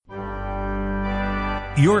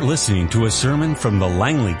You're listening to a sermon from the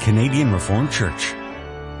Langley Canadian Reformed Church.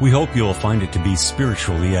 We hope you'll find it to be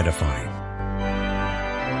spiritually edifying.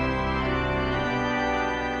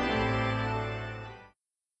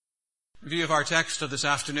 Review of our text of this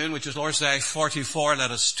afternoon, which is Lord's Day 44.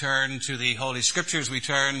 Let us turn to the Holy Scriptures. We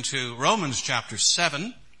turn to Romans chapter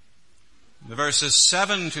 7, the verses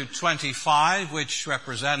 7 to 25, which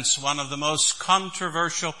represents one of the most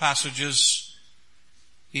controversial passages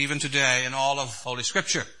even today in all of Holy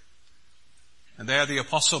Scripture. And there the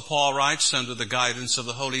Apostle Paul writes, under the guidance of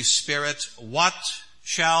the Holy Spirit, "What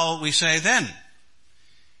shall we say then?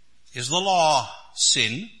 Is the law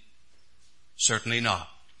sin? Certainly not.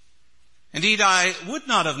 Indeed, I would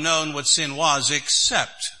not have known what sin was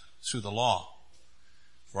except through the law.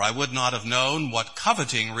 For I would not have known what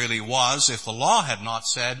coveting really was if the law had not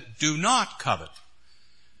said, 'Do not covet.'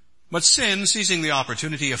 But sin, seizing the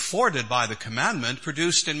opportunity afforded by the commandment,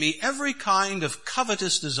 produced in me every kind of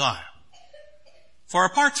covetous desire. For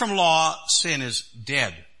apart from law, sin is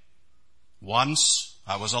dead. Once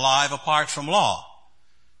I was alive apart from law.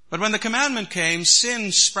 But when the commandment came,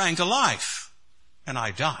 sin sprang to life, and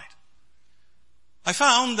I died. I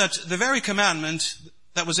found that the very commandment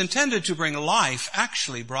that was intended to bring life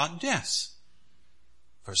actually brought death.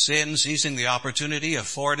 For sin, seizing the opportunity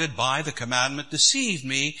afforded by the commandment, deceived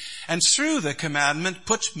me, and through the commandment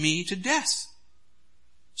put me to death.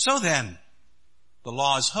 So then, the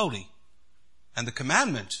law is holy, and the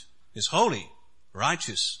commandment is holy,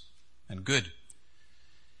 righteous, and good.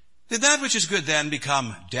 Did that which is good then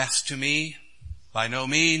become death to me? By no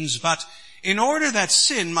means, but in order that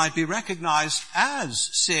sin might be recognized as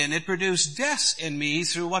sin, it produced death in me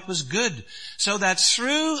through what was good, so that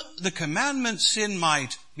through the commandment sin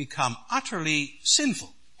might become utterly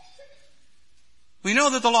sinful. We know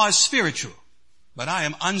that the law is spiritual, but I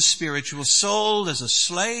am unspiritual, sold as a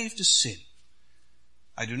slave to sin.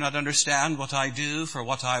 I do not understand what I do, for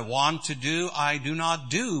what I want to do, I do not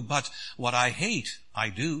do, but what I hate, I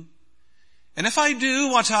do. And if I do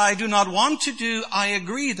what I do not want to do, I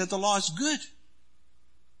agree that the law is good.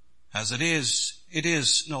 As it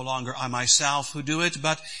is no longer I myself who do it,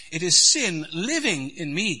 but it is sin living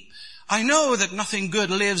in me. I know that nothing good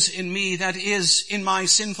lives in me, that is, in my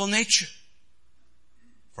sinful nature.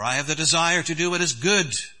 For I have the desire to do what is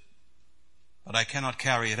good, but I cannot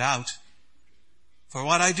carry it out. For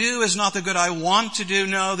what I do is not the good I want to do,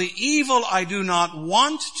 no, the evil I do not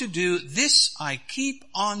want to do, this I keep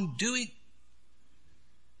on doing.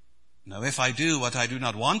 Now, if I do what I do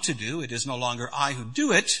not want to do, it is no longer I who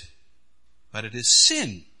do it, but it is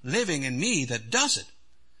sin living in me that does it.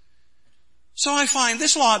 So I find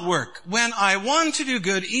this law at work. When I want to do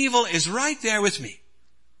good, evil is right there with me.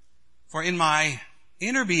 For in my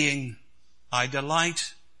inner being, I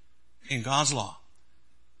delight in God's law.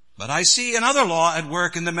 But I see another law at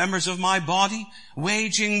work in the members of my body,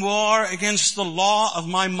 waging war against the law of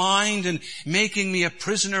my mind and making me a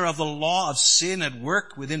prisoner of the law of sin at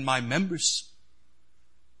work within my members.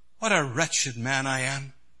 What a wretched man I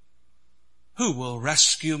am. Who will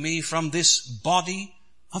rescue me from this body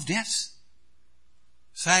of death?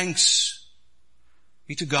 Thanks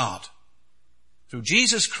be to God through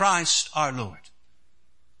Jesus Christ our Lord.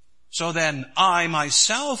 So then, I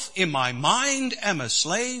myself, in my mind, am a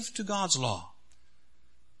slave to God's law,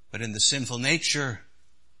 but in the sinful nature,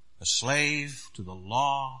 a slave to the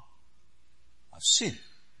law of sin.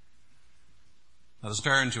 Let us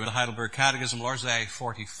turn to the Heidelberg Catechism, Lord's Day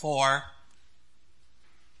 44.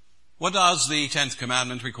 What does the 10th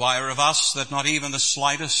commandment require of us? That not even the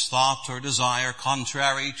slightest thought or desire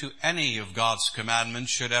contrary to any of God's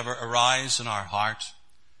commandments should ever arise in our heart.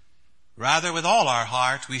 Rather, with all our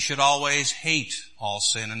heart, we should always hate all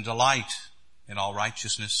sin and delight in all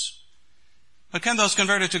righteousness. But can those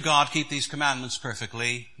converted to God keep these commandments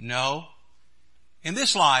perfectly? No. In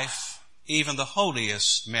this life, even the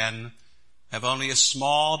holiest men have only a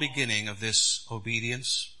small beginning of this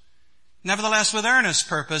obedience. Nevertheless, with earnest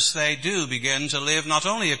purpose, they do begin to live not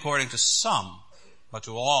only according to some, but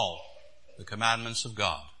to all the commandments of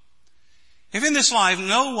God. If in this life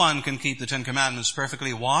no one can keep the 10 Commandments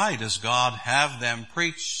perfectly, why does God have them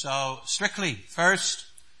preached so strictly? First,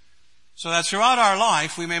 so that throughout our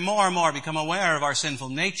life we may more and more become aware of our sinful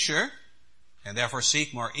nature and therefore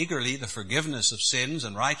seek more eagerly the forgiveness of sins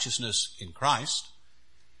and righteousness in Christ.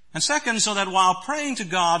 And second, so that while praying to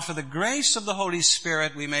God for the grace of the Holy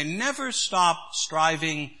Spirit, we may never stop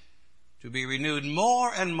striving to be renewed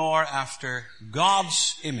more and more after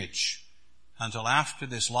God's image, until after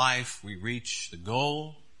this life we reach the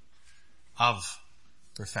goal of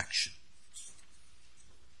perfection.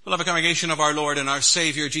 Beloved congregation of our Lord and our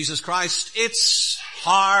Savior Jesus Christ, it's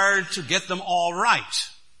hard to get them all right.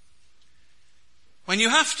 When you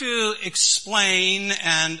have to explain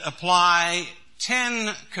and apply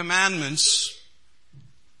 10 commandments,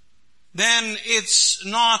 then it's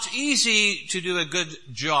not easy to do a good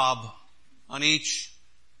job on each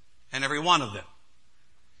and every one of them.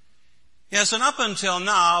 Yes, and up until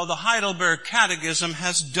now, the Heidelberg Catechism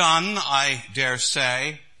has done, I dare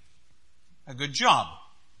say, a good job.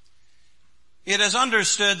 It has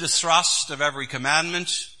understood the thrust of every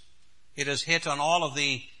commandment. It has hit on all of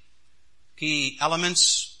the key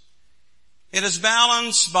elements. It is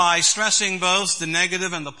balanced by stressing both the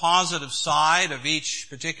negative and the positive side of each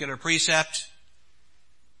particular precept.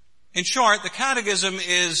 In short, the Catechism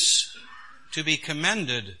is to be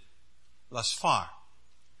commended thus far.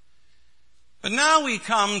 But now we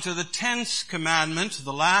come to the 10th commandment,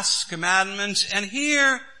 the last commandment, and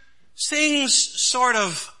here things sort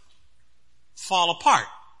of fall apart.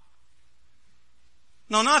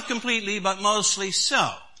 No, not completely, but mostly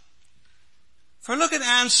so. For look at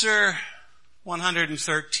answer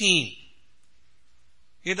 113.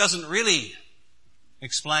 It doesn't really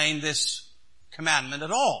explain this commandment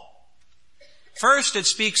at all. First, it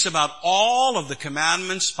speaks about all of the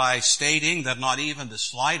commandments by stating that not even the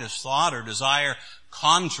slightest thought or desire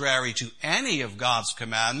contrary to any of God's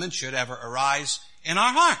commandments should ever arise in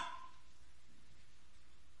our heart.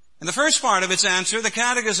 In the first part of its answer, the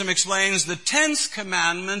Catechism explains the 10th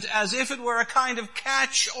commandment as if it were a kind of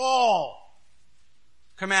catch-all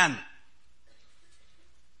commandment.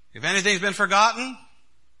 If anything's been forgotten,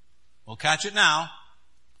 we'll catch it now.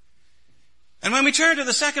 And when we turn to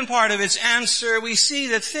the second part of its answer, we see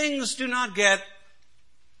that things do not get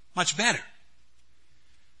much better.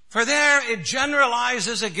 For there it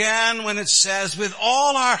generalizes again when it says, with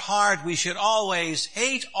all our heart we should always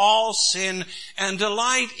hate all sin and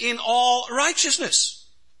delight in all righteousness.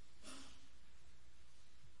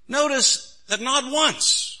 Notice that not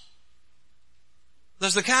once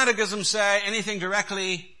does the Catechism say anything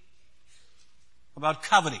directly about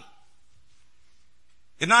coveting.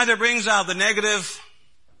 It neither brings out the negative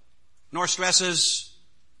nor stresses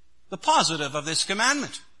the positive of this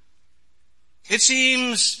commandment. It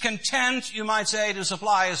seems content, you might say, to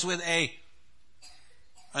supply us with a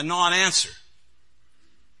non-answer.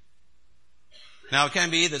 Now it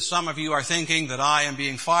can be that some of you are thinking that I am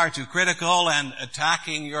being far too critical and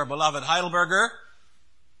attacking your beloved Heidelberger.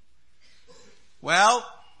 Well,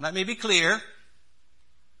 let me be clear.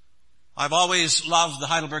 I've always loved the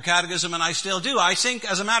Heidelberg Catechism, and I still do. I think,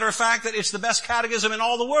 as a matter of fact, that it's the best catechism in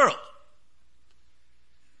all the world.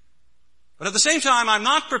 But at the same time, I'm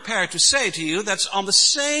not prepared to say to you that's on the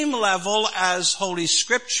same level as Holy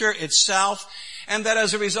Scripture itself, and that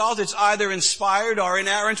as a result it's either inspired or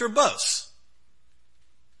inerrant or both.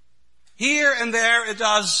 Here and there it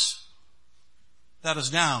does let us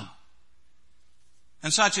down.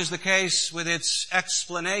 And such is the case with its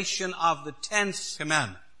explanation of the 10th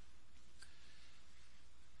commandment.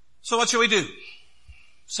 So what shall we do?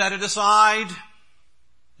 Set it aside?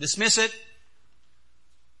 Dismiss it?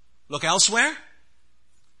 Look elsewhere?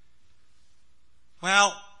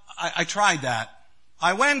 Well, I tried that.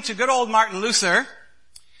 I went to good old Martin Luther,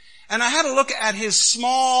 and I had a look at his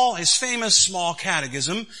famous small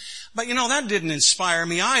catechism, but that didn't inspire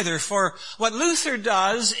me either, for what Luther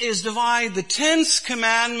does is divide the 10th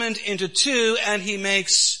commandment into two, and he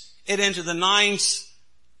makes it into the 9th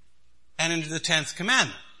and into the 10th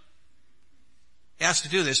commandment. He has to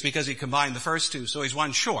do this because he combined the first two, so he's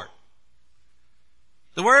one short.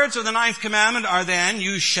 The words of the 9th commandment are then,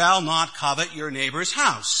 you shall not covet your neighbor's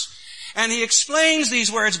house. And he explains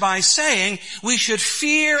these words by saying, we should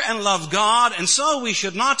fear and love God, and so we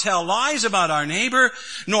should not tell lies about our neighbor,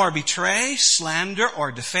 nor betray, slander,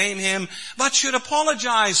 or defame him, but should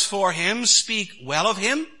apologize for him, speak well of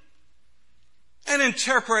him, and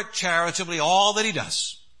interpret charitably all that he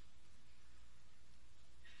does.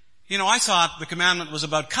 I thought the commandment was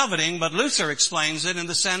about coveting, but Luther explains it in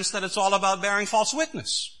the sense that it's all about bearing false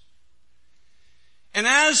witness. And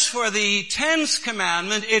as for the 10th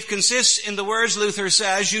commandment, it consists in the words Luther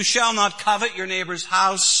says, you shall not covet your neighbor's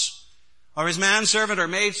house, or his manservant or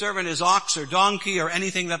maidservant, his ox or donkey, or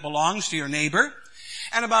anything that belongs to your neighbor.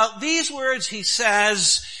 And about these words he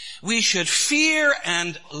says, we should fear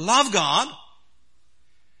and love God,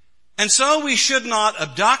 and so we should not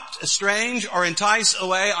abduct, estrange, or entice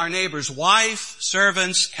away our neighbor's wife,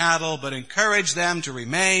 servants, cattle, but encourage them to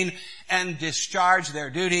remain and discharge their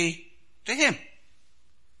duty to him.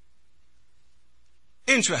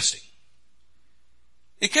 Interesting.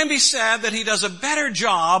 It can be said that he does a better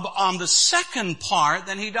job on the second part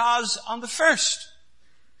than he does on the first.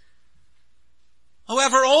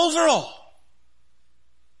 However, overall,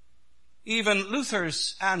 even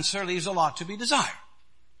Luther's answer leaves a lot to be desired.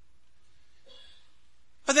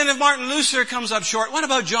 But then if Martin Luther comes up short, what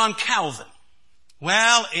about John Calvin?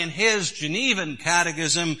 Well, in his Genevan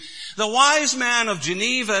Catechism, the wise man of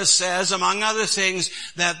Geneva says, among other things,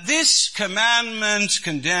 that this commandment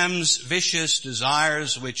condemns vicious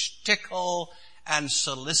desires which tickle and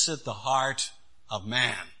solicit the heart of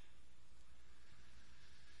man.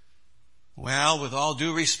 Well, with all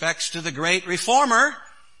due respects to the great reformer,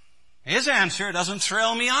 his answer doesn't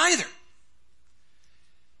thrill me either.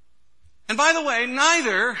 And by the way,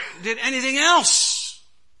 neither did anything else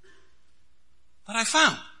that I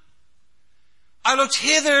found. I looked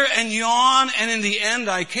hither and yon, and in the end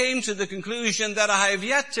I came to the conclusion that I have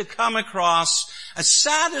yet to come across a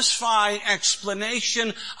satisfying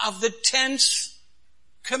explanation of the 10th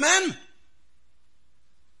commandment.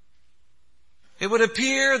 It would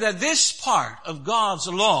appear that this part of God's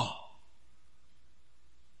law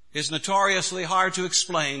is notoriously hard to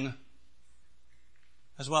explain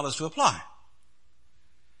as well as to apply.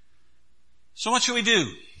 So what should we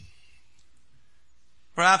do?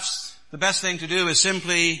 Perhaps the best thing to do is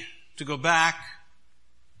simply to go back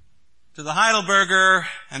to the Heidelberger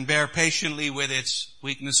and bear patiently with its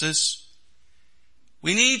weaknesses.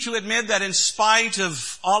 We need to admit that in spite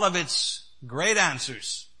of all of its great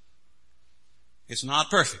answers, it's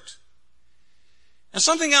not perfect. And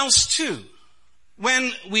something else too.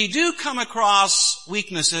 When we do come across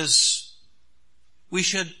weaknesses, we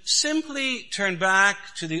should simply turn back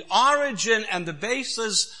to the origin and the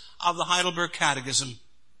basis of the Heidelberg Catechism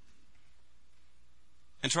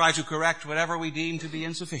and try to correct whatever we deem to be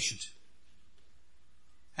insufficient.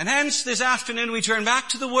 And hence, this afternoon we turn back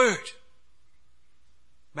to the Word.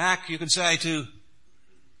 Back, you could say, to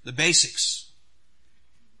the basics.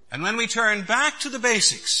 And when we turn back to the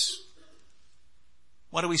basics,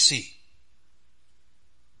 what do we see?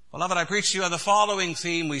 Beloved, I preach to you on the following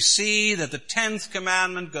theme. We see that the 10th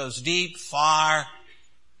commandment goes deep, far,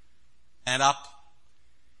 and up.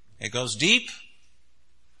 It goes deep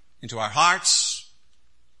into our hearts.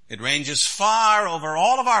 It ranges far over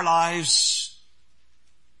all of our lives.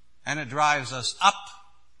 And it drives us up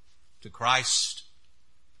to Christ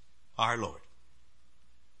our Lord.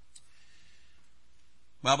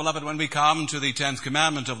 Well, beloved, when we come to the 10th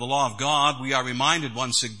commandment of the law of God, we are reminded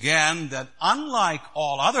once again that unlike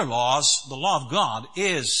all other laws, the law of God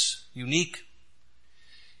is unique.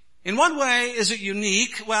 In what way is it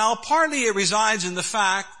unique? Well, partly it resides in the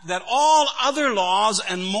fact that all other laws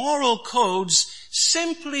and moral codes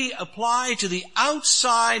simply apply to the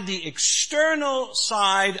outside, the external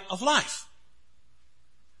side of life.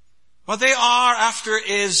 What they are after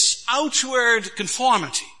is outward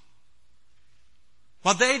conformity.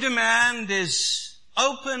 What they demand is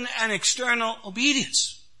open and external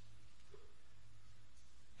obedience.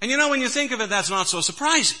 And you know, when you think of it, that's not so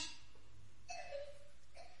surprising.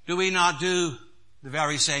 Do we not do the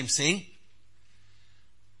very same thing?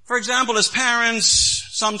 For example, as parents,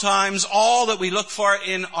 sometimes all that we look for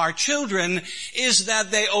in our children is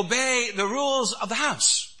that they obey the rules of the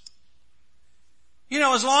house. You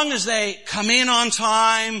know, as long as they come in on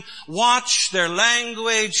time, watch their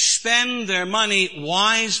language, spend their money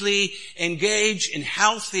wisely, engage in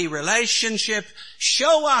healthy relationship,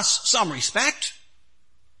 show us some respect,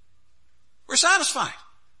 we're satisfied.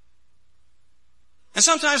 And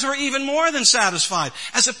sometimes we're even more than satisfied.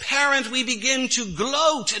 As a parent, we begin to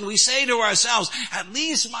gloat and we say to ourselves, at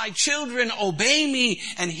least my children obey me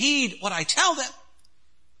and heed what I tell them.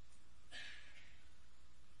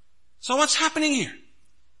 So what's happening here?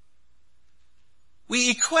 We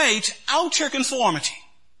equate outer conformity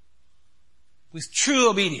with true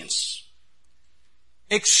obedience.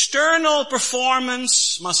 External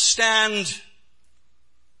performance must stand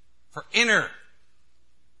for inner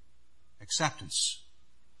acceptance.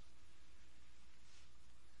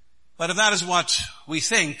 But if that is what we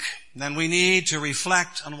think, then we need to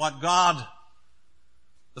reflect on what God,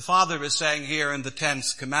 the Father, is saying here in the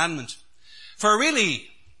 10th commandment. For really,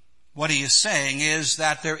 what he is saying is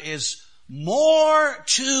that there is more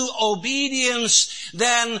to obedience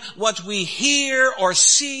than what we hear or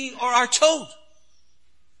see or are told.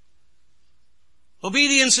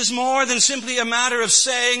 Obedience is more than simply a matter of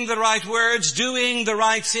saying the right words, doing the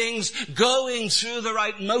right things, going through the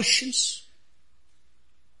right motions.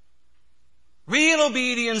 Real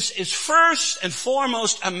obedience is first and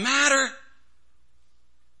foremost a matter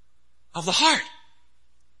of the heart.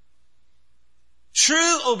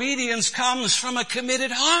 True obedience comes from a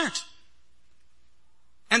committed heart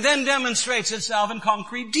and then demonstrates itself in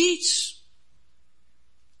concrete deeds.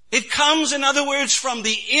 It comes, in other words, from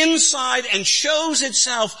the inside and shows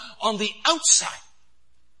itself on the outside.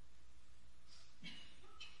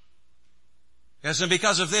 Yes, and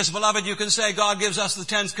because of this, beloved, you can say God gives us the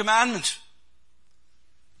 10th commandment.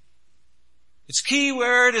 Its key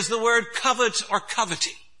word is the word covet or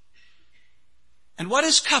coveting. And what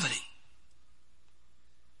is coveting?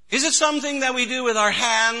 Is it something that we do with our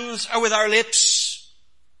hands or with our lips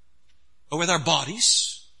or with our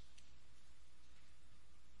bodies?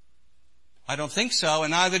 I don't think so,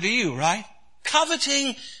 and neither do you, right?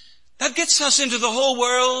 Coveting, that gets us into the whole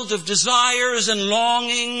world of desires and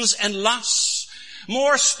longings and lusts.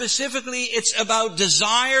 More specifically, it's about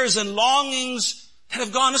desires and longings that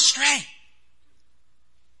have gone astray,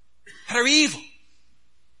 that are evil,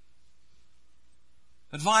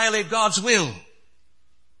 that violate God's will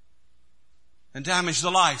and damage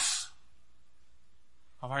the life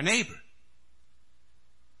of our neighbor.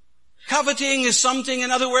 Coveting is something,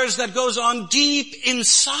 in other words, that goes on deep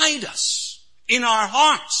inside us, in our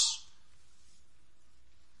hearts,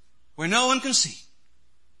 where no one can see.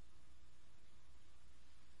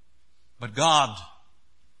 But God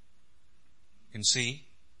can see.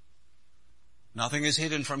 Nothing is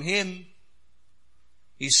hidden from Him.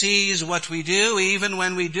 He sees what we do, even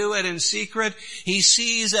when we do it in secret. He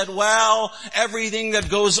sees it well, everything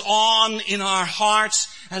that goes on in our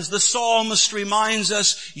hearts. As the psalmist reminds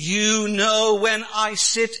us, you know when I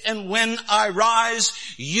sit and when I rise.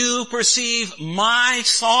 You perceive my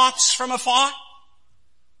thoughts from afar.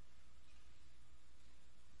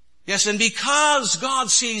 Yes, and because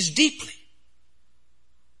God sees deeply,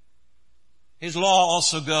 His law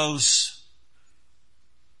also goes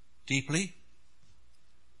deeply.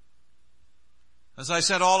 As I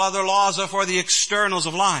said, all other laws are for the externals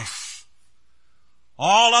of life.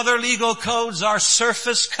 All other legal codes are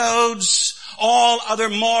surface codes. All other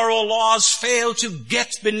moral laws fail to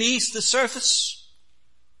get beneath the surface.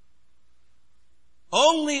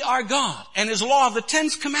 Only our God and His law of the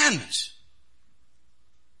 10th commandment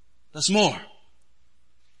does more.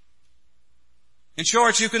 In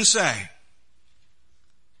short, you can say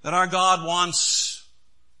that our God wants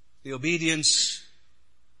the obedience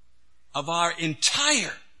of our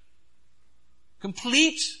entire,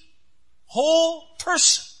 complete, whole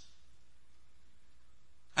person.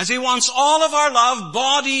 As He wants all of our love,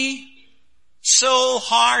 body, soul,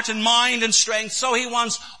 heart, and mind, and strength, so He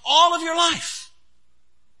wants all of your life.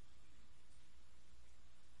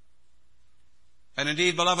 And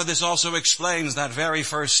indeed, beloved, this also explains that very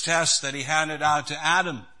first test that He handed out to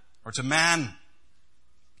Adam, or to man.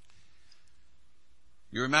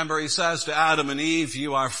 You remember He says to Adam and Eve,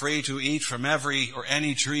 you are free to eat from every or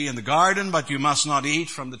any tree in the garden, but you must not eat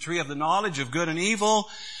from the tree of the knowledge of good and evil,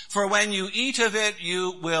 for when you eat of it,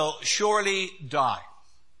 you will surely die.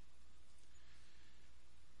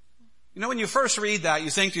 You know, when you first read that, you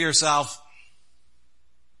think to yourself,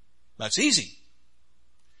 that's easy.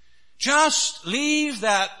 Just leave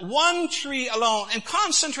that one tree alone and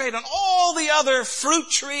concentrate on all the other fruit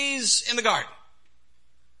trees in the garden.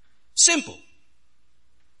 Simple.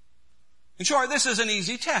 In short, this is an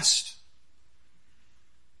easy test.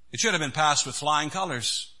 It should have been passed with flying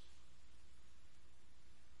colors.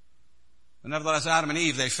 But nevertheless, Adam and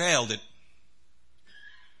Eve, they failed it.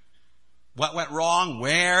 What went wrong?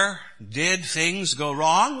 Where did things go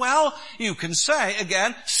wrong? Well, you can say,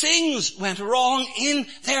 again, things went wrong in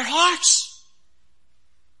their hearts.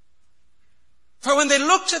 For when they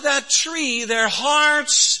looked at that tree, their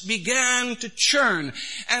hearts began to churn.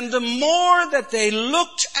 And the more that they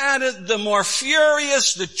looked at it, the more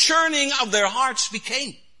furious the churning of their hearts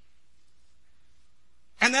became.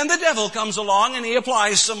 And then the devil comes along and he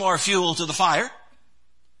applies some more fuel to the fire.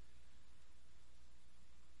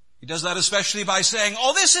 He does that especially by saying,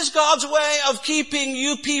 oh, this is God's way of keeping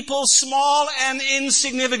you people small and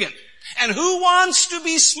insignificant. And who wants to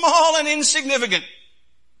be small and insignificant?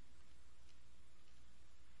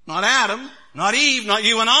 Not Adam, not Eve, not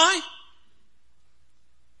you and I.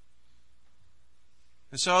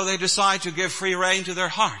 And so they decide to give free rein to their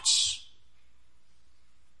hearts.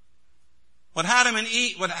 What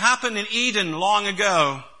happened in Eden long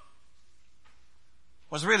ago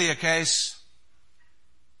was really a case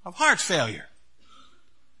of heart failure.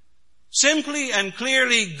 Simply and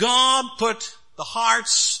clearly, God put the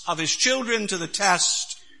hearts of His children to the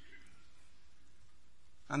test,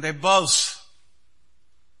 and they both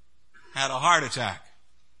had a heart attack.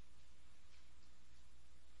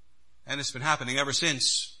 And it's been happening ever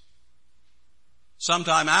since.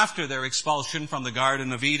 Sometime after their expulsion from the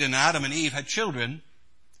Garden of Eden, Adam and Eve had children.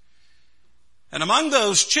 And among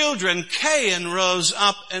those children, Cain rose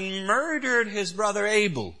up and murdered his brother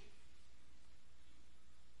Abel.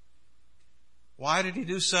 Why did he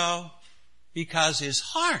do so? Because his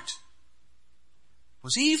heart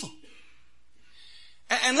was evil.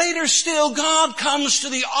 And later still, God comes to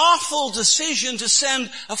the awful decision to send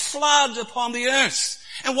a flood upon the earth.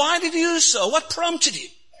 And why did he do so? What prompted him?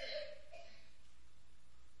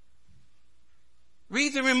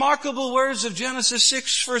 Read the remarkable words of Genesis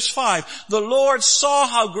 6 verse 5. The Lord saw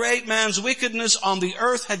how great man's wickedness on the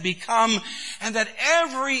earth had become, and that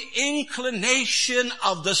every inclination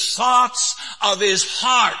of the thoughts of his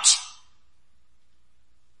heart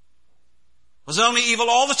was only evil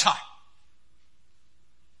all the time.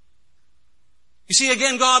 You see,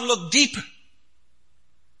 again, God looked deeper.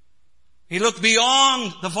 He looked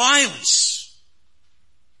beyond the violence.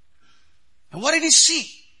 And what did he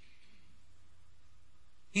see?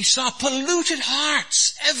 He saw polluted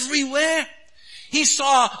hearts everywhere. He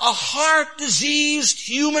saw a heart-diseased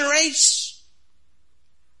human race.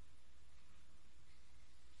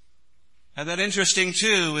 And that interesting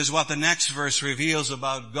too is what the next verse reveals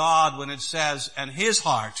about God when it says, and his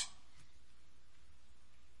heart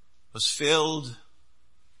was filled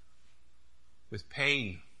with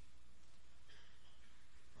pain.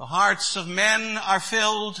 The hearts of men are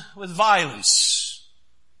filled with violence.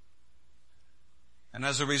 And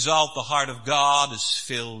as a result, the heart of God is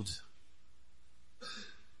filled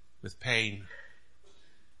with pain.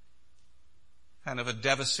 Kind of a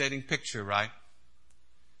devastating picture, right?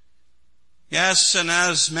 Yes, and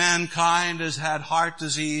as mankind has had heart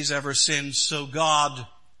disease ever since, so God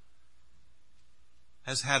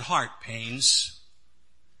has had heart pains.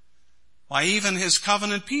 Why, even his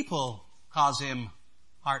covenant people cause him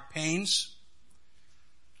heart pains.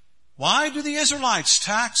 Why do the Israelites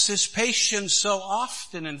tax his patience so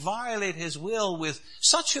often and violate his will with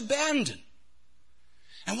such abandon?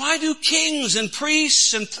 And why do kings and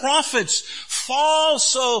priests and prophets fall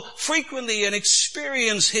so frequently and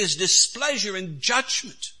experience his displeasure and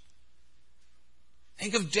judgment?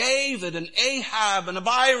 Think of David and Ahab and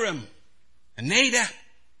Abiram and Nadab.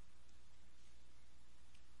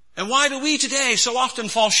 And why do we today so often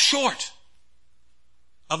fall short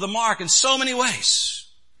of the mark in so many ways?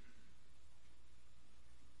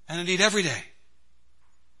 And indeed every day.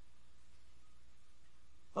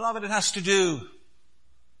 Beloved, it has to do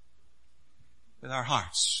with our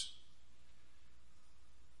hearts.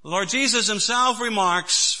 The Lord Jesus himself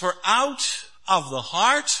remarks, for out of the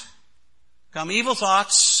heart come evil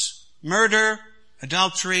thoughts, murder,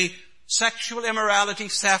 adultery, sexual immorality,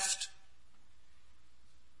 theft,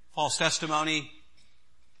 false testimony,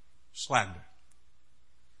 slander.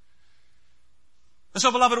 And so,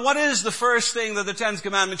 beloved, what is the first thing that the 10th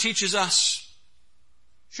commandment teaches us?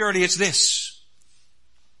 Surely it's this.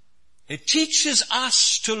 It teaches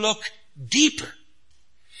us to look deeper.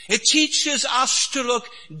 It teaches us to look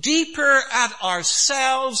deeper at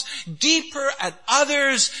ourselves, deeper at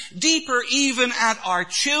others, deeper even at our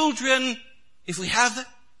children, if we have them.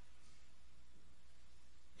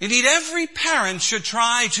 Indeed, every parent should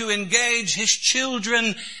try to engage his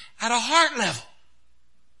children at a heart level.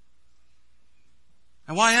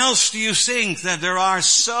 And why else do you think that there are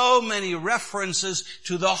so many references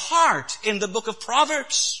to the heart in the book of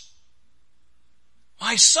Proverbs?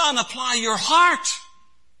 My son, apply your heart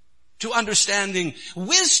to understanding.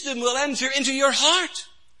 Wisdom will enter into your heart.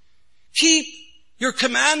 Keep your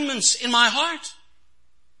commandments in my heart.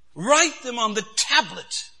 Write them on the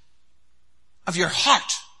tablet of your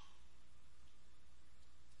heart.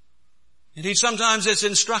 Indeed, sometimes it's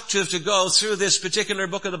instructive to go through this particular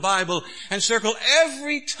book of the Bible and circle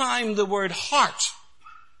every time the word heart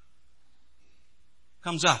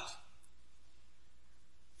comes up.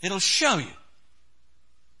 It'll show you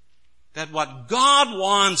that what God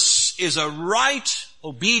wants is a right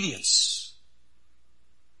obedience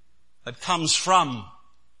that comes from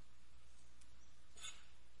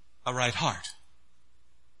a right heart.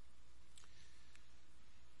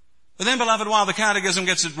 But then, beloved, while the Catechism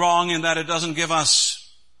gets it wrong in that it doesn't give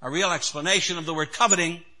us a real explanation of the word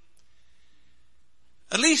coveting,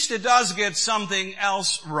 at least it does get something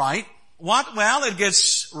else right. What? Well, it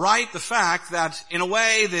gets right the fact that, in a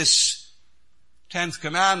way, this 10th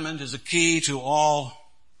commandment is a key to all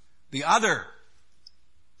the other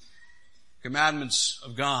commandments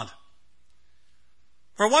of God.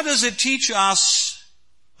 For what does it teach us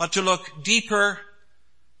but to look deeper,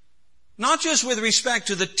 not just with respect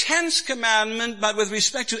to the 10th commandment, but with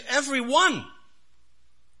respect to every one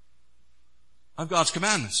of God's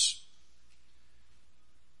commandments?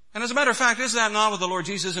 And as a matter of fact, is that not what the Lord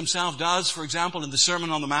Jesus himself does, for example, in the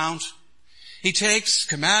Sermon on the Mount? He takes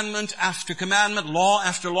commandment after commandment, law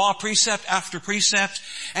after law, precept after precept,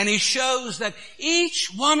 and he shows that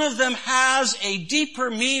each one of them has a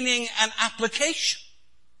deeper meaning and application.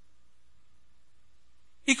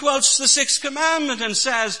 He quotes the sixth commandment and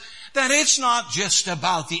says that it's not just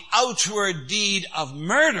about the outward deed of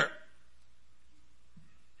murder,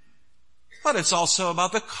 but it's also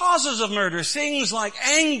about the causes of murder, things like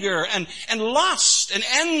anger and lust and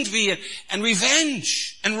envy and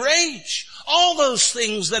revenge and rage. All those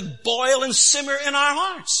things that boil and simmer in our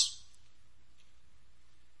hearts.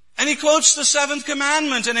 And he quotes the seventh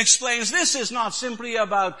commandment and explains this is not simply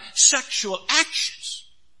about sexual actions,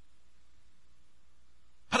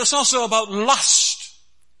 but it's also about lust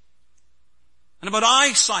and about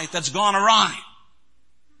eyesight that's gone awry.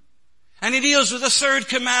 And he deals with the third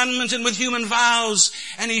commandment and with human vows,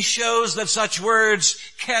 and he shows that such words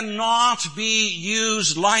cannot be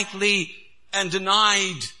used lightly and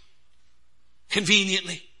denied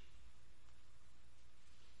conveniently.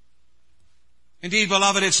 Indeed,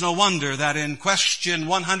 beloved, it's no wonder that in question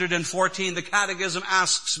 114, the Catechism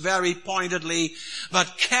asks very pointedly,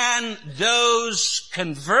 but can those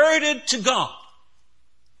converted to God?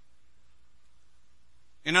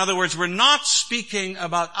 In other words, we're not speaking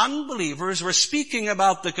about unbelievers, we're speaking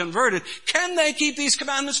about the converted. Can they keep these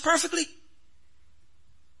commandments perfectly?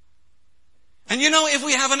 And you know, if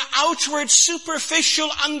we have an outward, superficial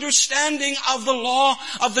understanding of the law,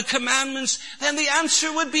 of the commandments, then the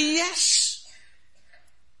answer would be yes.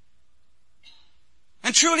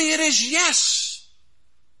 And truly it is yes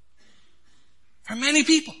for many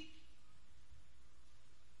people.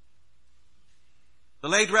 The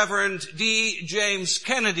late Reverend D. James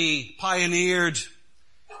Kennedy pioneered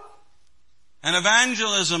an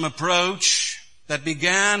evangelism approach that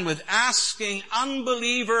began with asking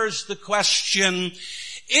unbelievers the question,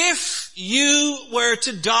 if you were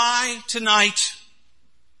to die tonight,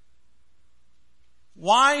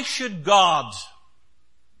 why should God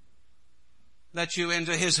let you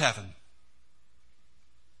into His heaven?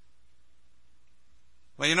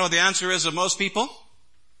 Well, you know what the answer is of most people?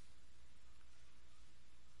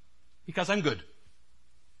 Because I'm good.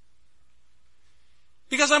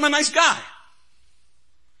 Because I'm a nice guy.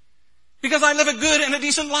 Because I live a good and a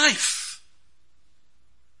decent life.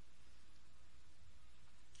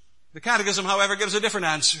 The Catechism, however, gives a different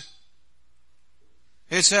answer.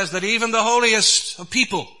 It says that even the holiest of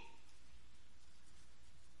people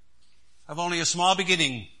have only a small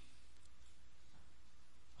beginning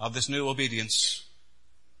of this new obedience.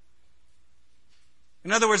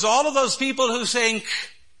 In other words, all of those people who think,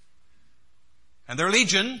 and they're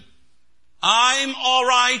legion, I'm all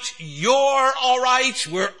right, you're all right,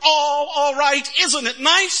 we're all right, isn't it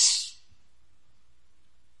nice?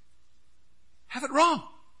 Have it wrong.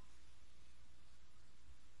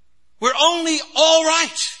 We're only all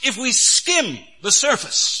right if we skim the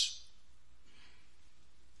surface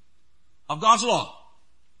of God's law.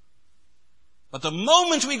 But the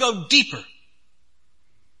moment we go deeper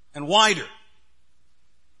and wider,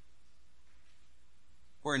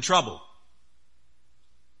 we're in trouble.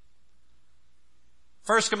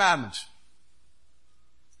 First commandment.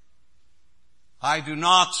 I do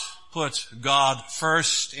not put God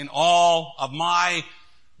first in all of my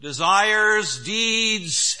desires,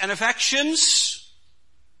 deeds, and affections.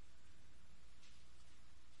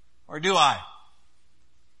 Or do I?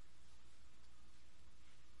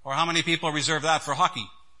 Or how many people reserve that for hockey?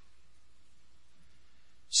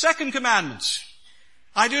 Second commandment.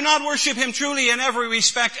 I do not worship Him truly in every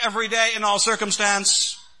respect, every day, in all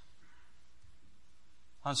circumstance.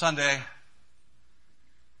 On Sunday,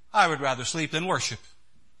 I would rather sleep than worship.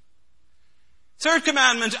 Third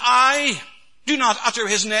commandment, I do not utter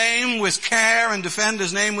His name with care and defend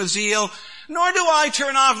His name with zeal, nor do I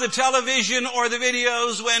turn off the television or the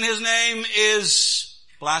videos when His name is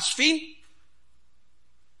blasphemed.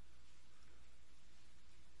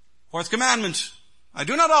 Fourth commandment, I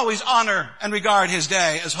do not always honor and regard His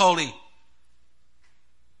day as holy.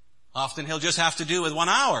 Often He'll just have to do with 1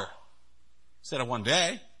 hour instead of 1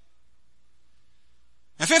 day.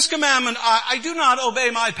 And fifth commandment, I do not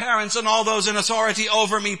obey my parents and all those in authority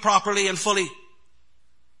over me properly and fully.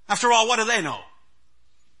 After all, what do they know?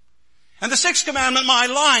 And the sixth commandment, my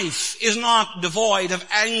life is not devoid of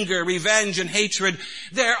anger, revenge, and hatred.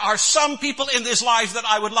 There are some people in this life that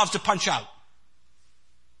I would love to punch out.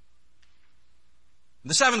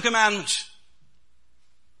 The seventh commandment,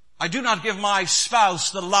 I do not give my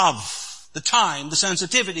spouse the love, the time, the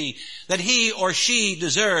sensitivity that he or she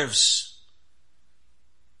deserves.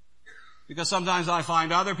 Because sometimes I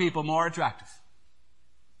find other people more attractive.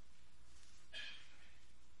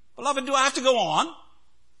 Beloved, do I have to go on?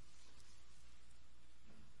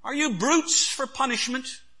 Are you brutes for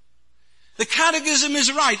punishment? The Catechism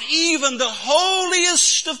is right. Even the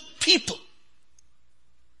holiest of people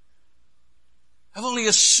have only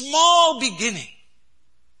a small beginning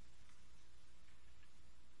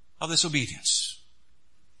of this obedience.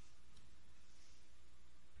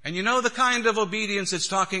 And you know the kind of obedience it's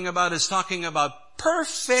talking about is talking about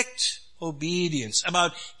perfect obedience,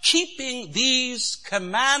 about keeping these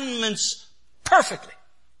commandments perfectly.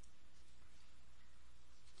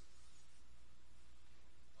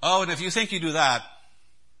 Oh, and if you think you do that,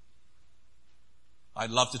 I'd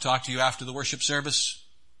love to talk to you after the worship service.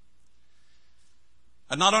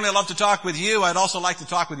 I'd not only love to talk with you, I'd also like to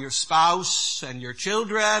talk with your spouse and your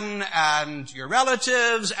children and your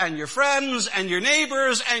relatives and your friends and your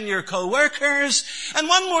neighbors and your co-workers. And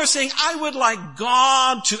one more thing, I would like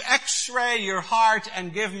God to x-ray your heart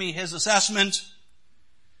and give me His assessment.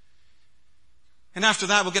 And after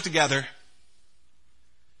that, we'll get together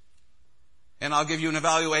and I'll give you an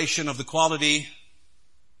evaluation of the quality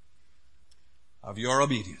of your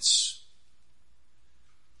obedience.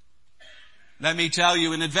 Let me tell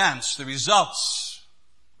you in advance, the results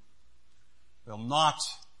will not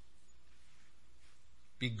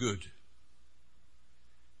be good.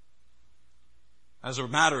 As a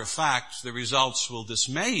matter of fact, the results will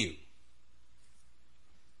dismay you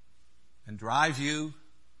and drive you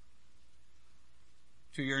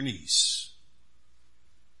to your knees.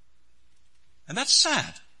 And that's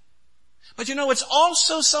sad. But you know, it's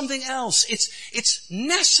also something else. It's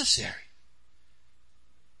necessary.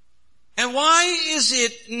 And why is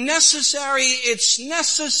it necessary? It's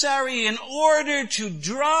necessary in order to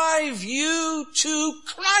drive you to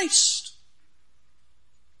Christ.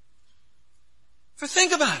 For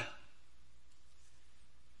think about it.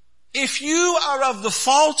 If you are of the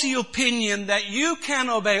faulty opinion that you can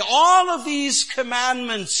obey all of these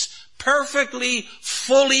commandments perfectly,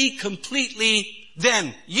 fully, completely,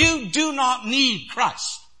 then you do not need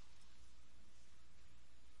Christ.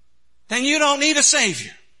 Then you don't need a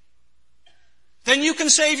Savior. Then you can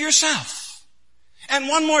save yourself. And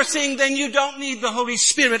one more thing, then you don't need the Holy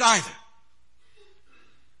Spirit either.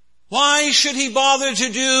 Why should He bother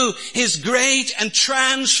to do His great and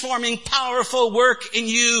transforming, powerful work in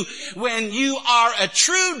you when you are a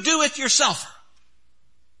true do-it-yourselfer?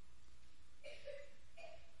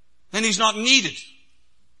 Then He's not needed.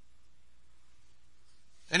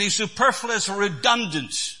 And He's superfluous,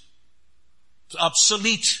 redundant,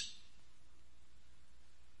 obsolete.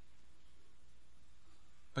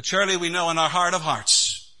 But surely we know in our heart of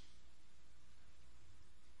hearts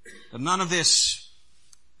that none of this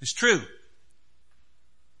is true.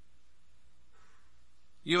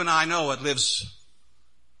 You and I know what lives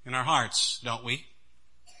in our hearts, don't we?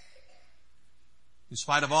 In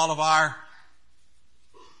spite of all of our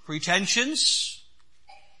pretensions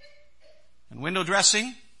and window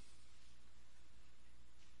dressing.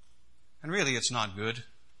 And really it's not good.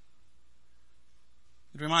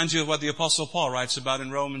 It reminds you of what the Apostle Paul writes about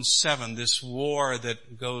in Romans 7, this war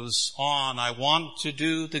that goes on. I want to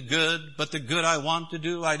do the good, but the good I want to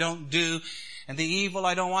do, I don't do. And the evil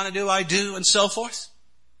I don't want to do, I do, and so forth.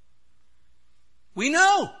 We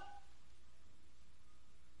know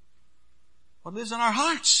what lives in our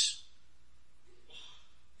hearts.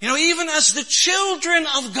 You know, even as the children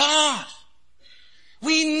of God,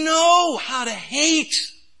 we know how to hate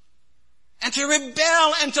and to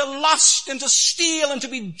rebel and to lust and to steal and to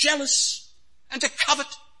be jealous and to covet.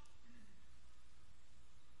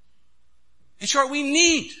 In short, we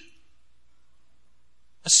need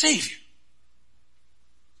a Savior.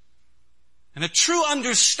 And a true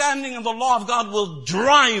understanding of the law of God will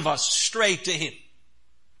drive us straight to Him.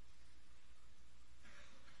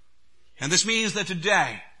 And this means that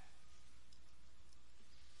today,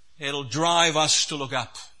 it'll drive us to look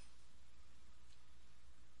up.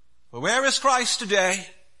 But where is Christ today?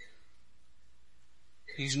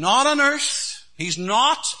 He's not on earth. He's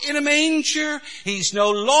not in a manger. He's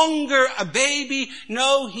no longer a baby.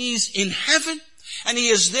 No, He's in heaven. And He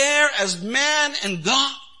is there as man and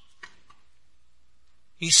God.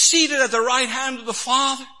 He's seated at the right hand of the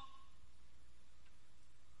Father.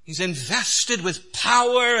 He's invested with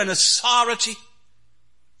power and authority.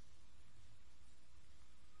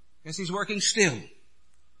 Yes, He's working still.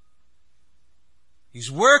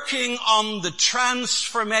 He's working on the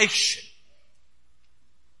transformation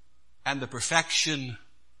and the perfection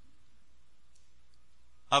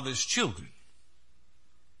of His children.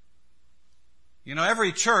 You know,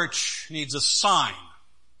 every church needs a sign.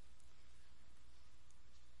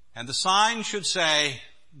 And the sign should say,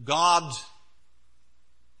 God,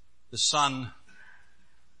 the Son,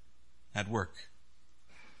 at work.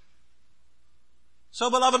 So,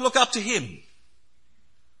 beloved, look up to Him.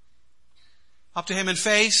 Up to Him in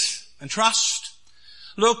faith and trust.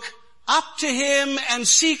 Look up to Him and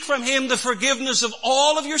seek from Him the forgiveness of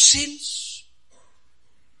all of your sins.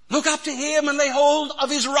 Look up to Him and lay hold of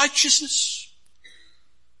His righteousness.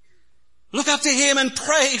 Look up to Him and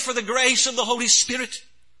pray for the grace of the Holy Spirit.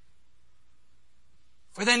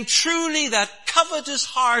 For then truly that covetous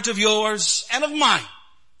heart of yours and of mine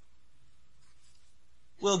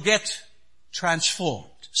will get transformed.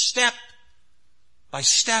 Step by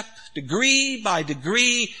step, degree by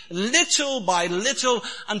degree, little by little,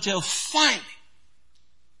 until finally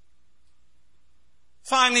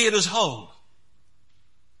it is whole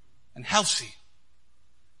and healthy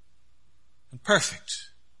and perfect.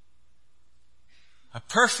 A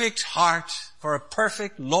perfect heart for a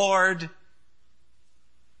perfect Lord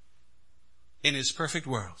in His perfect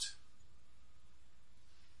world.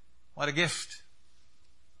 What a gift.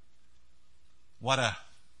 What a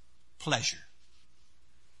pleasure.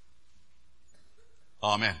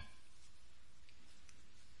 Amen.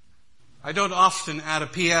 I don't often add a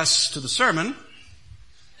PS to the sermon,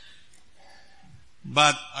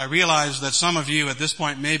 but I realize that some of you at this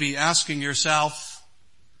point may be asking yourself,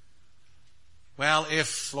 well,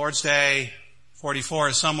 if Lord's Day 44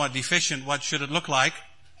 is somewhat deficient, what should it look like?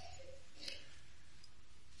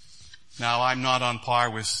 Now, I'm not on par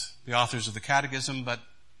with the authors of the Catechism, but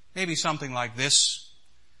maybe something like this.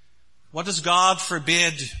 What does God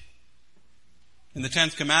forbid in the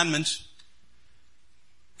 10th commandment?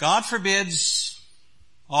 God forbids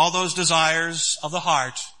all those desires of the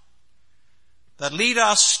heart that lead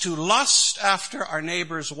us to lust after our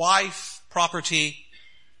neighbor's wife, property,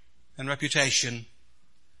 and reputation,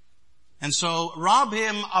 and so rob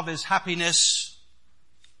him of his happiness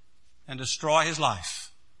and destroy his life.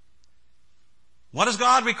 What does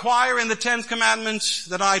God require in the 10th commandment?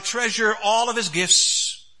 That I treasure all of His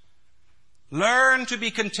gifts, learn to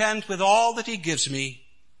be content with all that He gives me,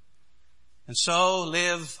 and so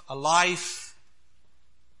live a life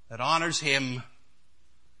that honors Him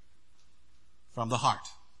from the heart.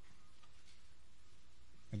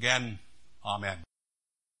 Again, amen.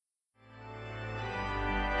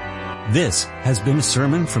 This has been a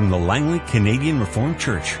sermon from the Langley Canadian Reformed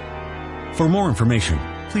Church. For more information,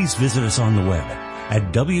 please visit us on the web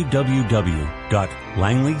at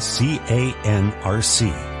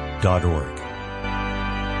www.langleycanrc.org.